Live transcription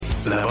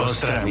la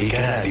vostra amica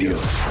radio.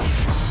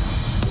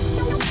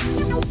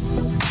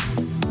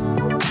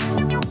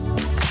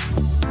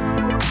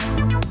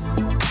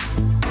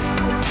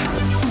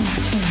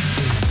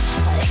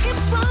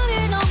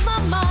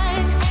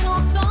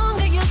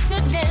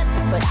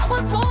 But I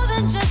was more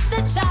than just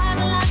a child,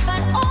 life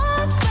an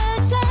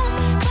open chance.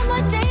 From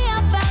the day I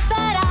felt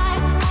that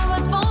I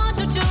was born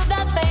to do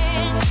that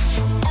thing.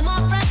 And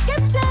my friends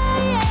kept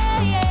saying,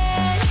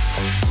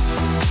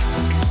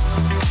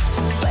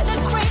 with the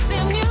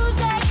crazy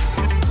music,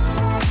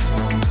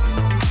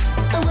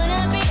 I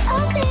wanna be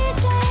a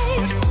DJ.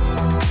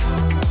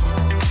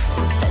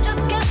 They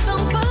just kept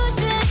on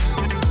pushing,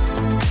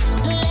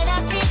 let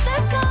us hear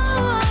that song.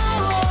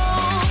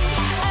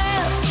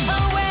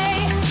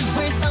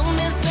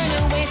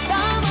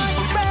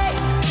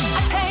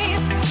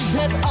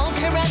 Let's all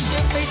caress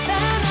your face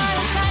and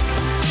I'll check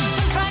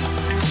some tracks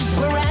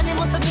where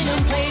animals have been on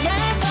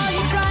playlists. All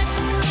you drive so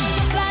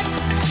flat,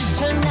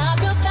 turn up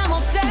your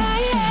thermostat.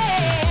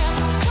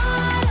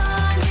 Caught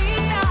on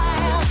the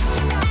aisle,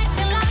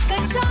 acting like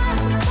a child.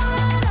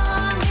 Caught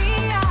on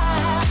the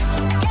aisle,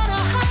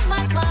 cannot hide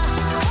my smile.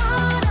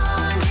 Caught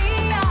on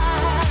the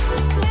aisle,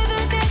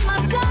 living in my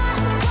style.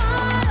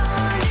 Caught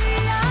on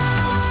the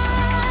aisle,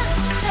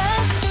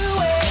 just do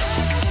it.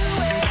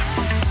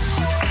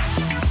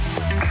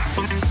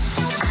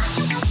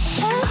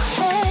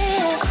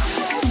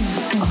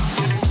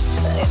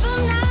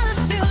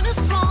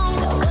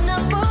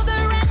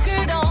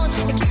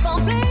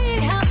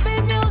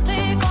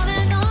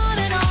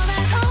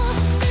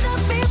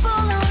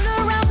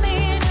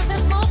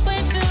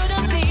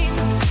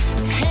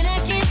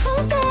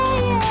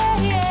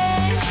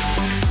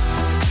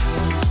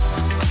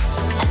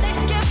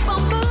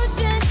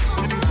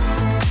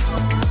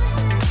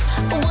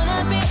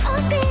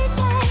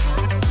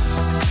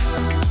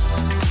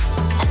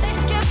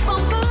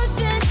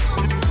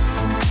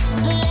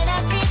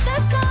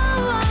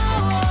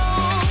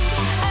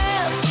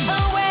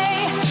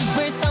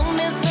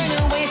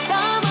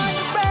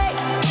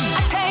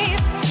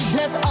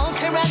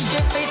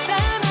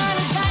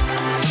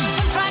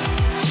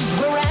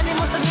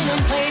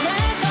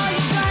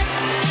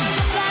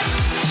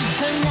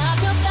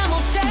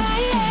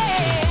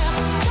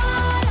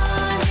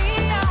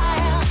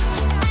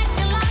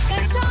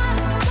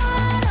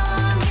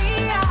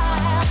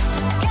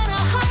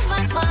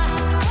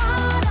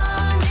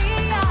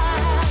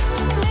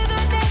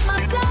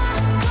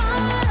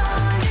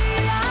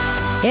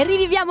 E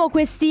riviviamo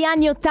questi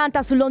anni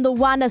 80 sull'Ondo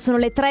One, sono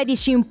le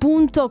 13 in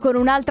punto con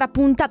un'altra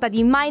puntata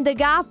di Mind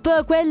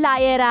Gap. Quella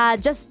era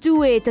Just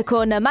Do It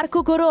con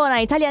Marco Corona,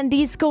 Italian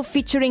Disco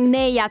featuring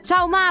Neja.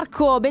 Ciao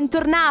Marco,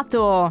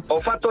 bentornato. Ho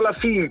fatto la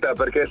finta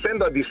perché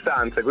essendo a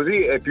distanza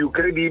così è più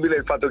credibile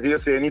il fatto che io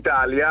sia in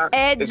Italia.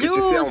 È e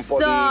giusto, che ci sia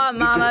un po'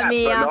 mamma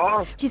mia,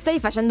 no? Ci stai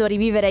facendo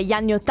rivivere gli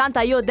anni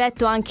 80. Io ho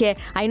detto anche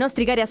ai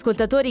nostri cari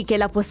ascoltatori che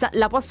la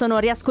possono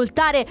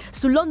riascoltare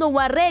sull'Ondo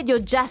One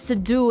Radio Just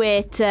Do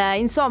It.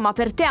 Insomma,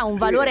 per te ha un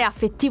valore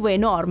affettivo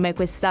enorme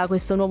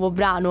questo nuovo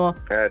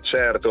brano.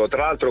 Certo,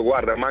 tra l'altro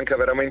guarda, manca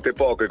veramente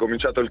poco, è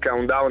cominciato il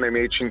countdown ai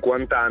miei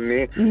 50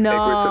 anni. No. E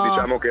questo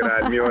diciamo che era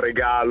il mio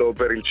regalo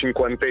per il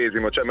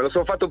 50°, cioè me lo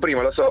sono fatto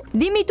prima, lo so.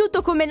 Dimmi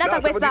tutto, com'è nata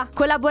questa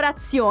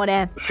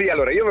collaborazione. Sì,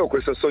 allora io avevo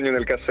questo sogno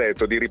nel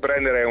cassetto di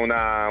riprendere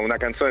una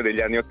canzone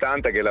degli anni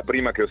 80 che è la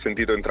prima che ho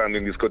sentito entrando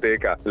in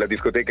discoteca. La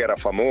discoteca era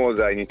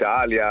famosa in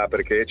Italia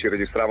perché ci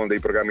registravano dei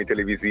programmi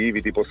televisivi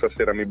tipo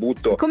Stasera mi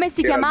butto. Come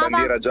si chiamava?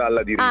 Bandiera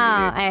gialla di Rimini.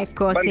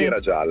 Ecco, bandiera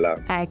gialla.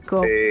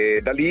 Ecco. E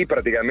da lì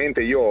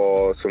praticamente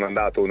io sono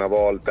andato una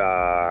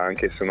volta,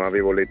 anche se non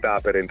avevo l'età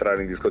per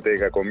entrare in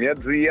discoteca, con mia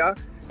zia.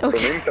 Sono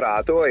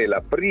entrato e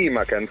la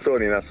prima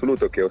canzone in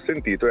assoluto che ho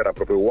sentito era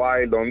proprio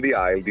Wild on the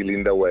Isle di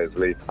Linda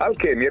Wesley, al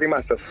che mi è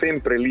rimasta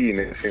sempre lì,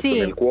 nel senso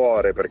nel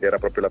cuore, perché era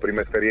proprio la prima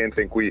esperienza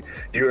in cui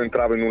io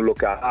entravo in un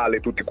locale,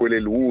 tutte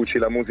quelle luci,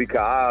 la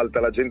musica alta,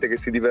 la gente che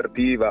si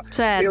divertiva,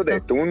 certo. E ho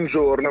detto un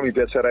giorno mi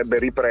piacerebbe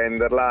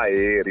riprenderla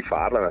e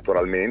rifarla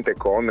naturalmente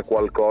con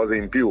qualcosa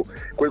in più.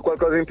 Quel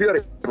qualcosa in più è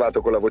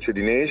arrivato con la voce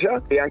di Neja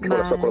e anche con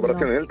la sua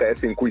collaborazione nel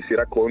testo, in cui si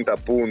racconta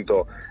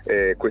appunto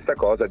questa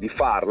cosa di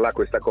farla,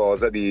 questa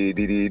cosa di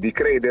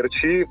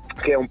crederci,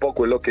 che è un po'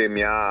 quello che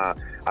mi ha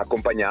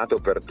accompagnato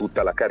per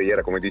tutta la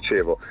carriera. Come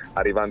dicevo,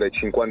 arrivando ai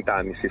 50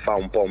 anni si fa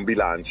un po' un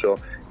bilancio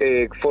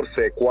e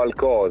forse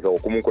qualcosa, o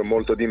comunque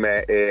molto di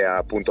me, è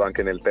appunto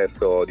anche nel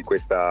testo di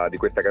questa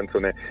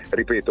canzone,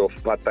 ripeto,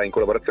 fatta in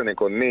collaborazione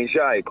con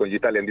Neja e con gli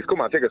Italian Disco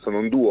Mafia, che sono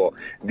un duo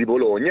di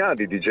Bologna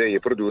di DJ e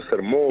producer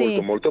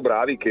molto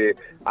bravi, che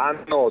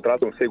hanno tra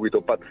l'altro un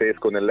seguito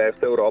pazzesco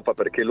nell'est Europa,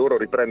 perché loro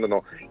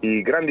riprendono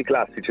i grandi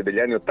classici degli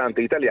anni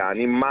 80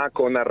 italiani, ma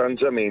con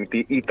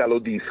arrangiamenti italo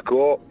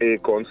disco e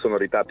con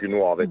sonorità più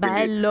nuove. Bello.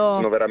 Quindi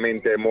sono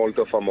veramente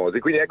molto famosi.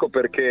 Quindi ecco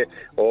perché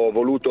ho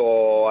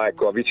voluto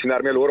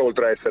avvicinarmi a loro.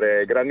 Oltre a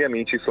essere grandi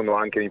amici,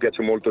 mi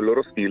piace molto il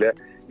loro stile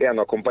e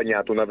hanno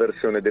accompagnato una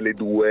versione delle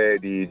due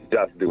di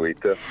Just Do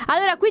It.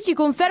 Allora, qui ci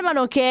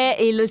confermano che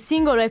il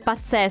singolo è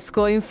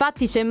pazzesco.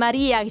 Infatti c'è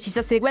Maria che ci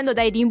sta seguendo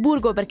da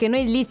Edimburgo, perché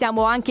noi lì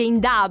siamo anche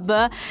in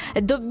dub.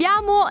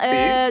 Dobbiamo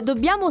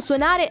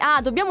suonare,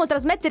 dobbiamo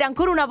trasmettere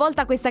ancora una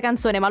volta questa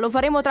canzone, ma lo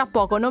faremo tra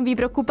poco, non vi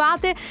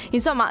preoccupate.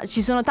 Insomma,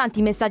 ci sono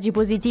tanti messaggi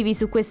positivi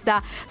su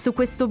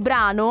questo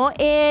brano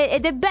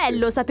ed è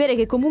bello sapere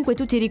che comunque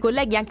tu ti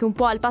ricolleghi anche un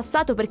po' al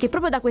passato, perché è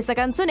proprio da questa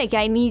canzone che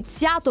ha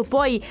iniziato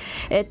poi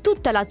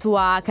tutta la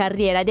tua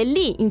carriera, ed è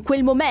lì, in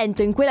quel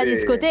momento, in quella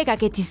discoteca,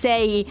 che ti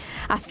sei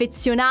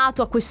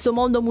affezionato a questo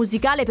mondo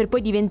musicale per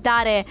poi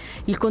diventare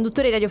il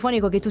conduttore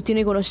radiofonico che tutti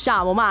noi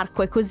conosciamo.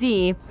 Marco, è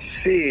così?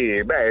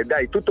 Sì,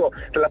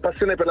 la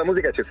passione per la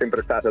musica c'è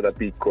sempre stata da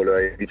piccolo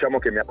e diciamo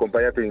che mi ha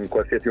accompagnato in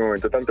qualsiasi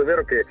momento, tanto è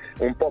vero che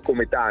un po'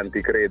 come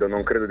tanti,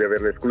 non credo di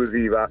avere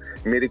l'esclusiva,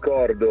 mi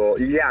ricordo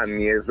gli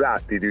anni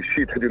esatti di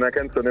uscita di una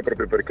canzone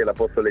proprio perché la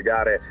posso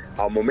legare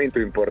a un momento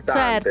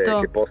importante,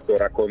 certo, che posso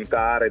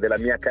raccontare della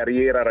mia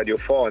carriera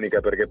radiofonica,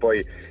 perché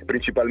poi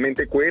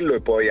principalmente quello,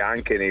 e poi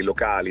anche nei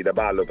locali da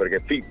ballo, perché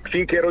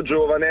finché ero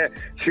giovane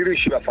si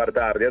riusciva a far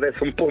tardi,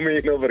 adesso un po'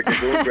 meno, perché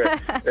comunque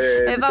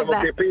diciamo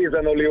che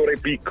pesano le ore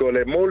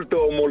piccole,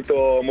 molto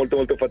molto molto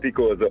molto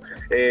faticoso,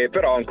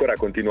 però ancora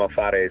continuo a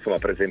fare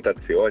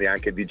presentazioni,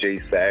 anche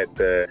DJ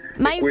set,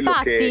 ma quello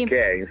infatti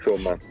che è,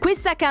 insomma.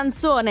 Questa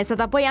canzone è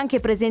stata poi anche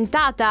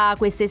presentata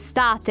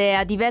quest'estate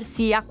a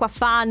diversi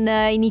Acquafan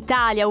in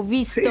Italia. Ho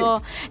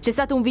visto, c'è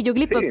stato un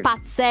videoclip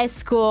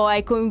pazzesco,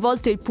 hai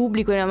coinvolto il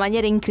pubblico in una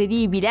maniera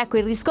incredibile. Ecco,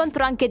 il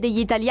riscontro anche degli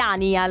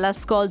italiani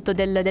all'ascolto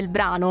del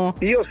brano.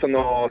 Io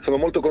sono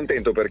molto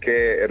contento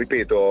perché,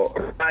 ripeto,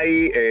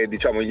 ormai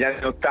gli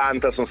anni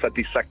 80 sono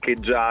stati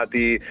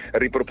saccheggiati,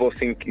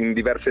 riproposti in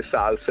diverse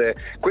salse.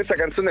 Questa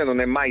canzone non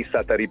è mai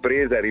stata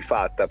ripresa e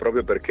rifatta,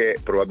 proprio perché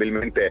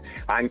probabilmente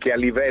anche a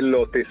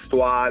livello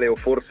testuale o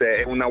forse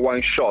è una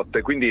one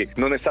shot, quindi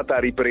non è stata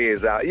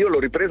ripresa. Io l'ho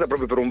ripresa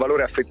proprio per un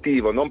valore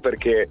affettivo, non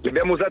perché le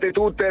abbiamo usate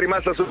tutte, è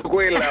rimasta su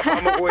quella,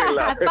 famo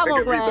quella.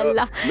 Famo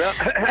quella.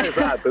 No,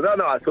 esatto,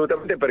 no,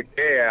 assolutamente,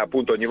 perché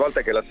appunto ogni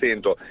volta che la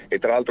sento, e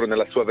tra l'altro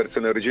nella sua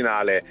versione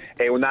originale,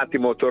 è un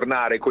attimo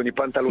tornare con i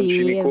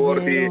pantaloncini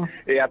corti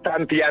e a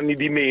tanti anni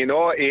di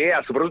meno, e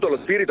ha soprattutto lo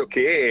spirito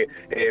che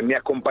mi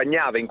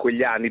accompagnava in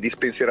quegli anni di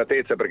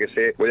spensieratezza, perché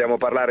se vogliamo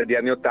parlare di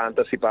anni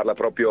 80 si parla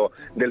proprio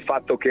del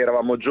fatto che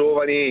eravamo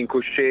giovani,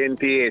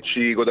 incoscienti e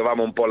ci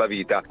godevamo un po' la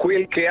vita,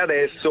 quel che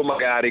adesso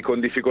magari con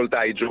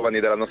difficoltà i giovani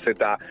della nostra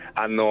età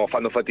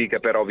fanno fatica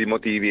per ovvi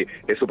motivi,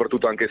 e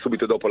soprattutto anche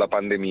subito dopo la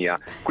pandemia.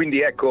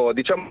 Quindi ecco,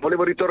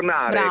 volevo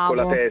ritornare con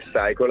la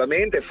testa e con la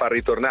mente, e far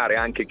ritornare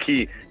anche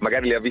chi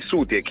magari li ha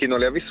vissuti e chi non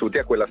li ha vissuti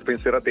a quella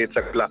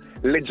spensieratezza, quella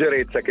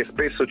leggerezza che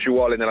spesso ci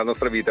vuole nella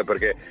nostra vita,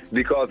 perché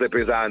di cose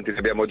pesanti ne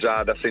abbiamo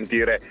già da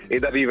sentire e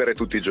da vivere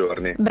tutti i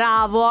giorni.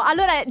 Bravo.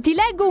 Allora ti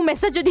leggo un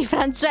messaggio di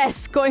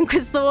Francesco in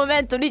questo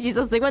momento, lui ci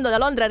sta seguendo da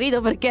Londra,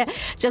 rido perché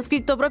ci ha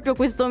scritto proprio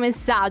questo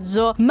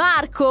messaggio.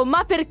 Marco,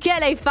 ma perché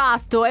l'hai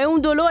fatto? È un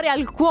dolore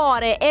al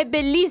cuore, è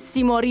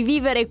bellissimo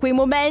rivivere quei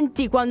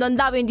momenti quando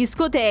andavo in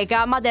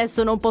discoteca, ma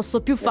adesso non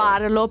posso più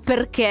farlo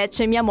perché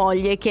c'è mia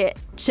moglie che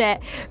c'è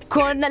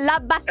con la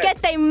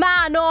bacchetta in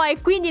mano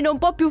e quindi non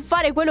può più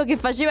fare quello che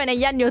faceva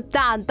negli anni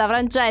 80.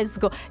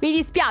 Francesco, mi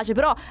dispiace,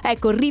 però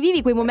ecco,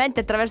 rivivi quei momenti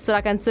attraverso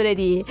la canzone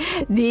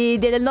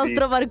del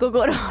nostro Marco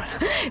Corona.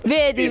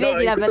 Vedi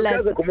la bellezza.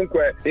 Caso,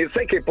 comunque,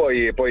 sai che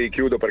poi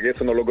chiudo perché io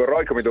sono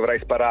logorroico, mi dovrai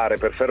sparare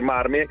per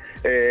fermarmi.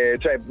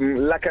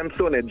 La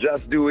canzone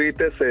Just Do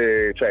It,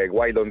 cioè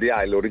Wild on the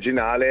Isle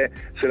originale,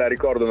 se la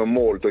ricordano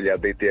molto gli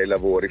addetti ai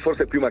lavori,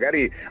 forse più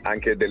magari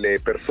anche delle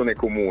persone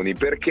comuni,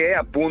 perché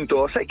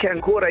appunto sai che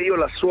ancora io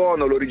la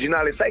suono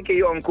l'originale, sai che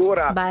io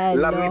ancora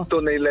la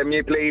metto nelle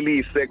mie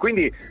playlist,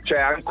 quindi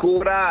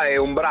ancora è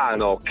un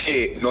brano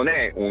che non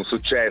è un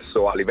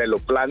successo a livello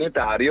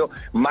planetario,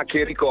 ma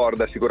che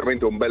ricorda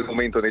sicuramente un bel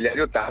momento negli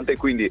anni 80, e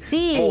quindi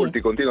molti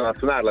continuano a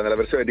suonarla nella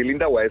versione di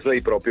Linda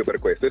Wesley proprio per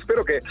questo, e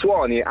spero che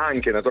suoni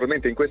anche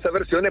naturalmente in questa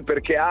versione,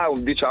 perché ha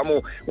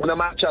una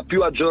marcia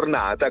più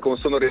aggiornata, con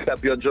sonorità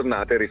più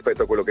aggiornate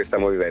rispetto a quello che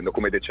stiamo vivendo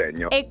come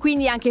decennio, e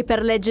quindi anche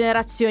per le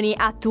generazioni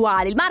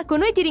attuali. Marco,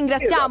 noi ti ringraziamo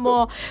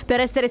per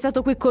essere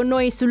stato qui con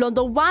noi su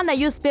London One.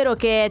 Io spero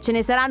che ce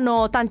ne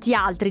saranno tanti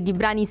altri di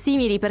brani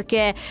simili,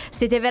 perché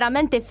siete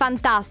veramente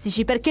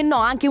fantastici. Perché no,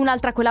 anche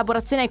un'altra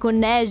collaborazione con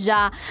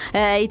Neja,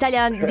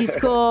 Italian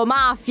Disco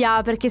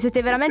Mafia, perché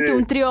siete veramente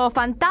un trio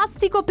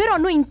fantastico. Però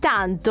noi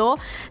intanto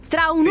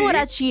tra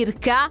un'ora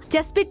circa ti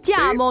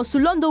aspettiamo su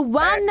London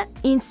One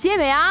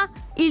insieme a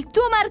il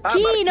tuo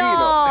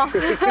Marchino.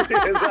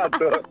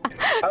 Esatto.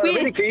 Allora,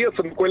 vedi che io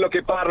sono quello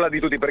che parla di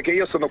tutti, perché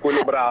io sono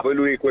quello bravo e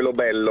lui è quello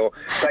bello.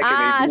 Sai che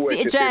nei due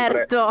sì, c'è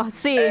certo,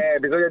 sempre... sì.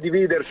 Bisogna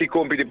dividersi i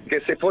compiti,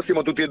 perché se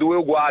fossimo tutti e due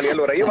uguali,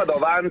 allora io vado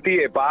avanti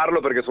e parlo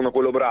perché sono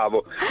quello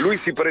bravo. Lui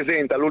si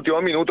presenta all'ultimo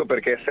minuto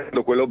perché,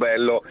 essendo quello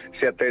bello,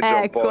 si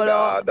atteggia un po'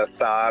 da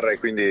star, e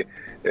quindi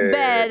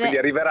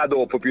arriverà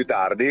dopo, più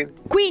tardi.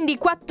 Quindi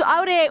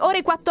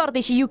ore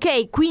 14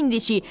 UK,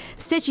 15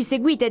 se ci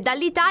seguite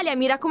dall'Italia.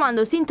 Mi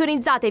raccomando,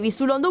 sintonizzatevi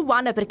su London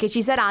One perché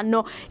ci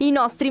saranno i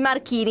nostri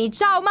marchini.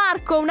 Ciao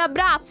Marco, un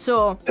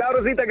abbraccio. Ciao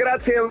Rosita,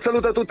 grazie e un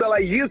saluto a tutta la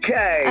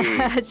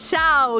UK. Ciao.